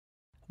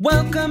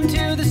Welcome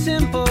to the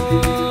Simple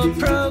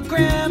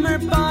Programmer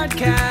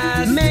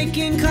Podcast,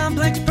 making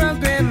complex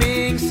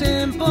programming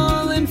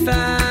simple and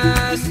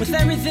fast, with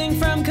everything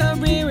from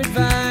career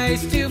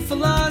advice to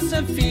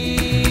philosophy.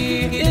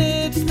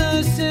 It's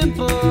the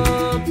Simple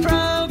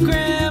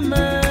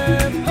Programmer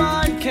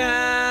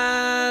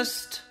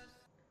Podcast.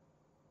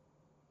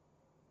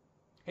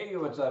 Hey,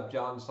 what's up?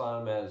 John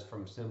Sonmez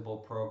from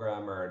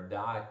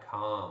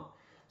SimpleProgrammer.com.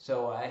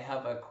 So I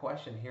have a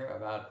question here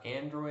about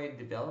Android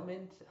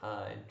development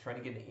and trying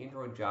to get an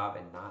Android job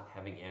and not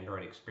having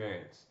Android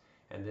experience.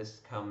 And this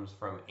comes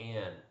from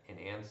Anne. And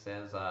Anne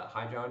says,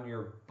 hi John,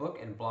 your book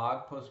and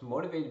blog post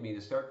motivated me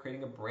to start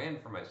creating a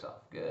brand for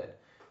myself. Good.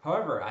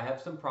 However, I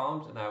have some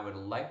problems and I would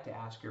like to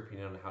ask your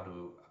opinion on how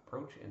to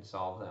approach and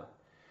solve them.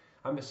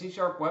 I'm a C#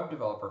 web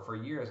developer for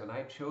years and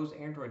I chose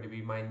Android to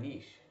be my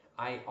niche.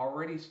 I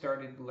already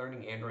started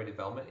learning Android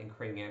development and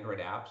creating Android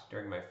apps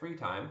during my free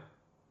time.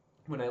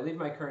 When I leave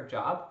my current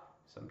job,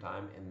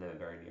 sometime in the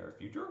very near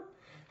future,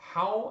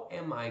 how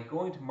am I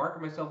going to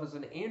market myself as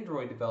an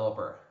Android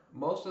developer?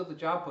 Most of the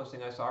job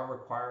posting I saw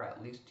require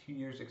at least 2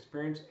 years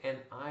experience and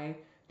I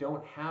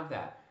don't have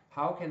that.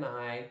 How can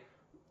I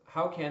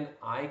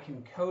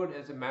code?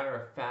 As a matter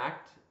of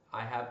fact,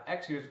 I have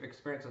X years of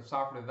experience of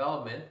software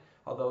development,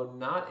 although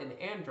not in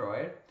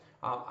Android.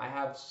 I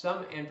have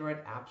some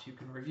Android apps you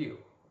can review.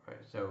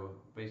 Right? So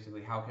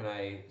basically, how can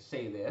I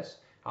say this?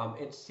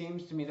 It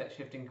seems to me that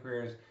shifting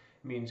careers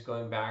means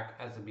going back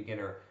as a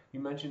beginner. You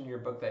mentioned in your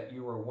book that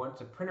you were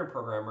once a printer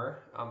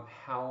programmer.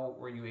 How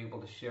were you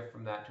able to shift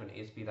from that to an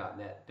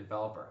ASP.NET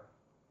developer?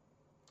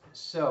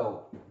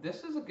 So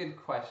this is a good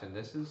question.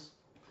 This is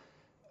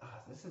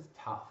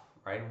tough,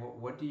 right?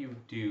 What do you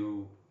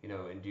do?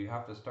 And do you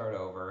have to start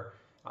over?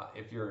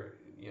 If you're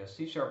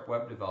C#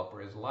 web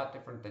developer is a lot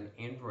different than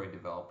Android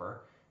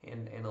developer,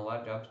 and a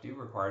lot of jobs do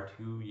require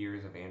 2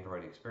 years of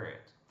Android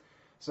experience.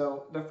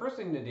 So the first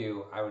thing to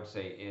do, I would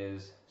say,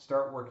 is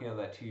start working on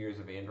that 2 years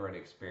of Android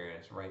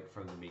experience right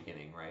from the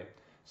beginning, right?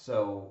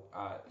 So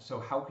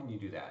how can you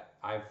do that?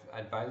 I've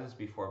advised this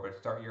before, but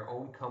start your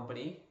own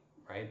company,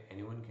 right?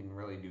 Anyone can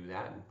really do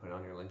that and put it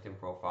on your LinkedIn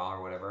profile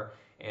or whatever,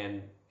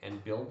 and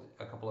build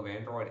a couple of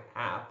Android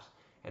apps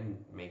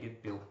and make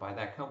it built by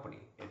that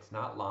company. It's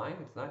not lying,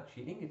 it's not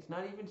cheating, it's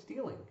not even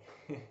stealing.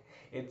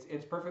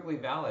 It's perfectly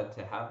valid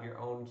to have your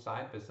own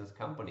side business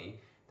company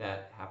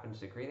that happens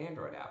to create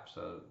Android apps.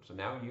 So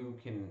now you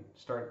can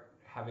start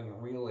having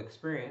real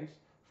experience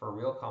for a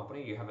real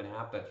company. You have an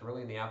app that's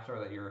really in the App Store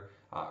that you're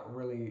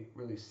really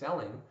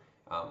selling,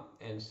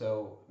 and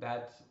so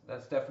that's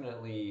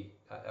definitely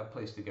a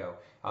place to go.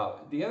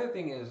 The other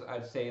thing is,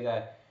 I'd say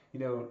that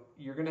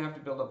you're going to have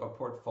to build up a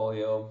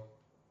portfolio,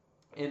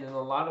 and in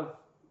a lot of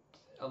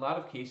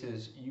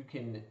cases you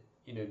can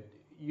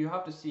you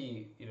have to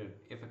see,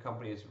 if a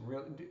company is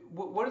really,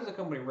 what does a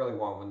company really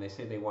want when they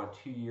say they want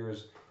 2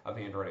 years of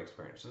Android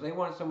experience? So they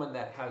want someone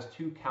that has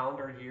 2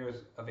 calendar years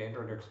of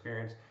Android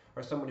experience,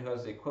 or someone who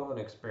has the equivalent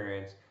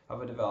experience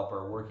of a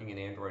developer working in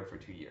Android for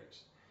 2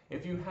 years.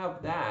 If you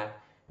have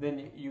that,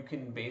 then you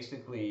can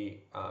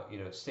basically,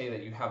 say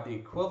that you have the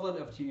equivalent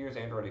of 2 years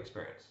Android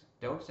experience.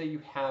 Don't say you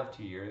have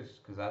 2 years,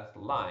 because that's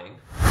lying.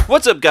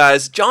 What's up,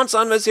 guys? John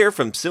Sonmez here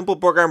from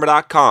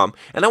SimpleProgrammer.com,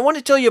 and I want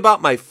to tell you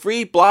about my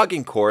free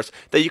blogging course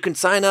that you can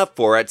sign up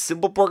for at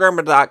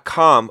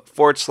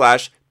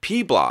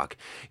SimpleProgrammer.com/pblog.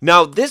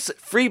 Now, this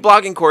free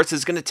blogging course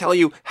is going to tell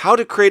you how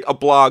to create a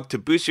blog to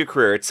boost your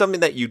career. It's something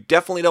that you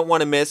definitely don't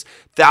want to miss.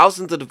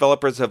 Thousands of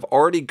developers have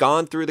already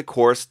gone through the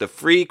course, the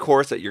free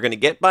course that you're going to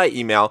get by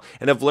email,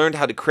 and have learned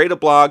how to create a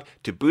blog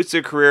to boost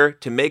their career,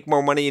 to make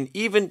more money, and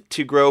even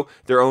to grow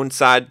their own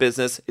side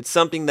business. It's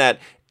something that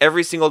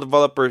every single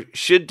developer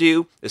should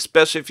do,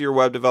 especially if you're a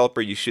web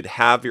developer. You should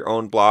have your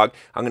own blog.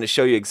 I'm going to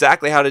show you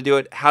exactly how to do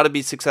it, how to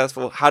be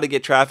successful, how to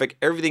get traffic,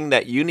 everything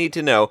that you need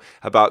to know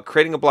about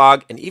creating a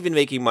blog and even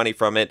making money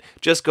from it.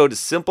 Just go to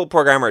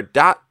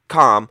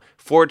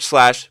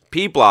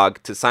simpleprogrammer.com/pblog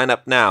to sign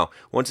up now.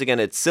 Once again,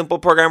 it's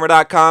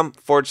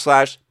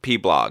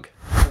simpleprogrammer.com/pblog.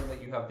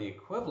 That you have the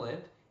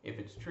equivalent, if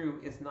it's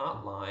true, is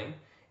not lying,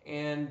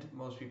 and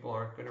most people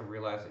aren't going to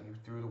realize that you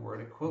threw the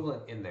word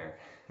equivalent in there.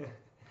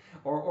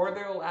 Or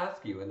they'll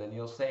ask you, and then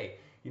you'll say,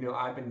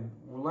 I've been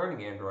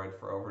learning Android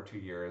for over 2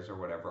 years or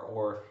whatever,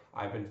 or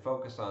I've been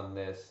focused on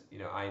this,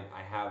 I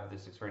have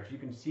this experience. You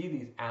can see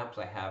these apps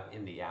I have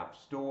in the App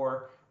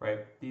Store,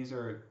 right? These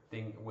are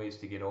ways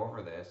to get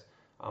over this.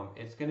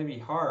 It's going to be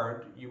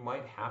hard. You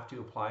might have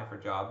to apply for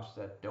jobs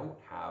that don't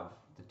have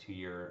the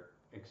 2-year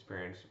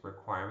experience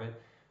requirement.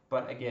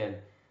 But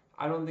again,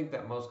 I don't think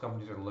that most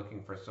companies are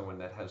looking for someone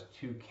that has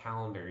 2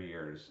 calendar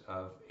years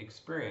of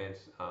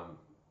experience.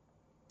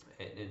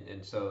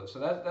 And so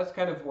that's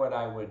kind of what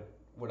I would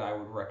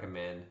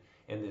recommend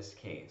in this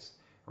case,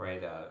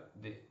 right?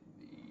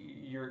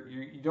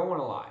 You don't want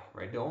to lie,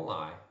 right? Don't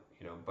lie,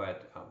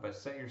 but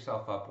set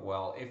yourself up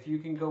well. If you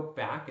can go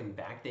back and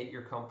backdate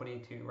your company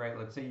too, right?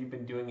 Let's say you've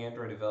been doing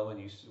Android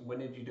development. When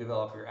did you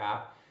develop your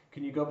app?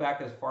 Can you go back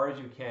as far as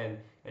you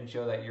can and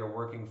show that you're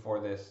working for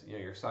this,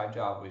 your side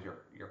job with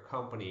your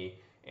company,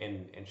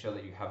 and show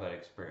that you have that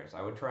experience.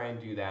 I would try and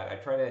do that. I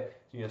try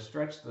to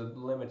stretch the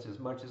limits as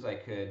much as I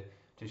could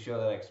to show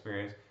that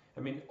experience. I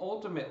mean,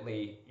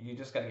 ultimately, you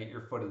just got to get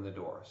your foot in the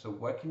door. So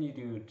what can you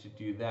do to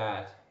do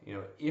that?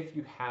 If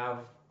you have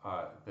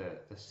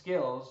the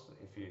skills,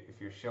 if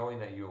you're showing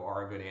that you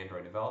are a good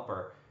Android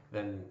developer,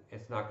 then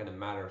it's not going to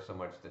matter so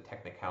much the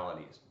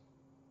technicalities.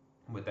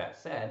 With that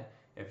said,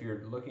 if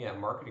you're looking at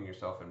marketing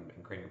yourself and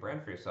creating a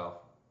brand for yourself,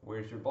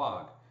 where's your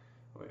blog?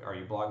 Are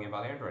you blogging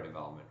about Android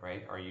development,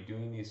 right? Are you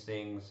doing these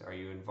things? Are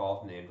you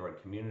involved in the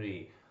Android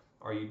community?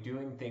 Are you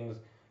doing things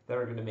that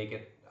are going to make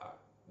it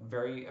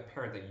very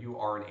apparent that you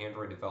are an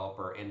Android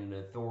developer and an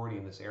authority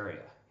in this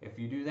area? If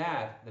you do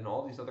that, then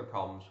all these other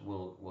problems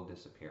will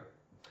disappear.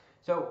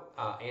 So,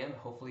 Anne,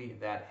 hopefully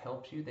that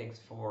helps you. Thanks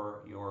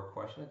for your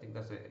question. I think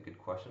that's a good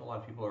question. A lot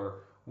of people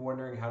are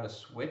wondering how to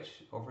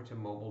switch over to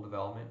mobile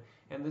development,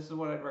 and this is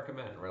what I'd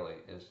recommend. Really,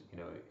 is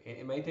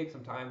it may take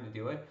some time to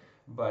do it,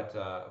 but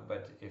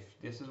if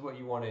this is what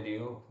you want to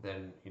do,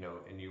 then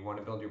and you want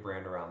to build your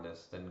brand around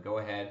this, then go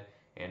ahead.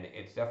 And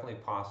it's definitely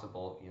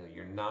possible.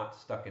 You're not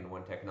stuck in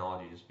one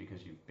technology just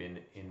because you've been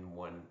in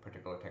one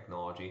particular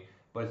technology,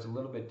 but it's a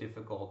little bit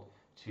difficult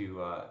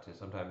to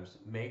sometimes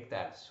make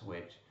that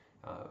switch.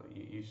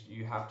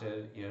 You have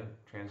to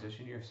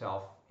transition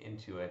yourself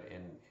into it,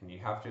 and you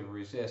have to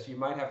resist. You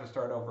might have to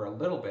start over a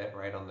little bit,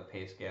 right, on the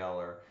pay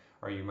scale,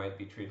 or you might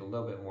be treated a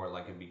little bit more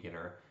like a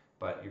beginner,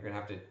 but you're going to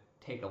have to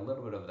take a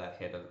little bit of that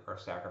hit or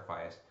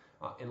sacrifice,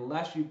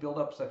 unless you build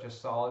up such a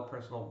solid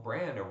personal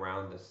brand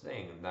around this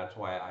thing. And that's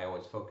why I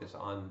always focus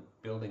on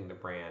building the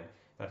brand.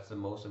 That's the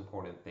most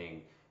important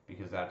thing,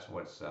 because that's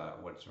what's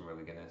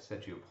really going to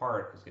set you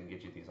apart, is going to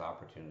get you these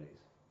opportunities.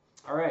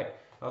 All right.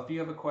 Well, if you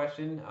have a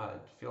question,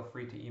 feel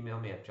free to email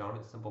me at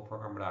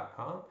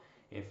john@simpleprogrammer.com.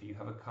 If you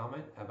have a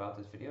comment about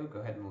this video, go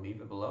ahead and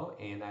leave it below,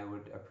 and I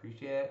would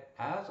appreciate it,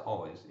 as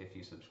always, if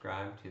you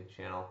subscribe to the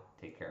channel.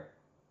 Take care.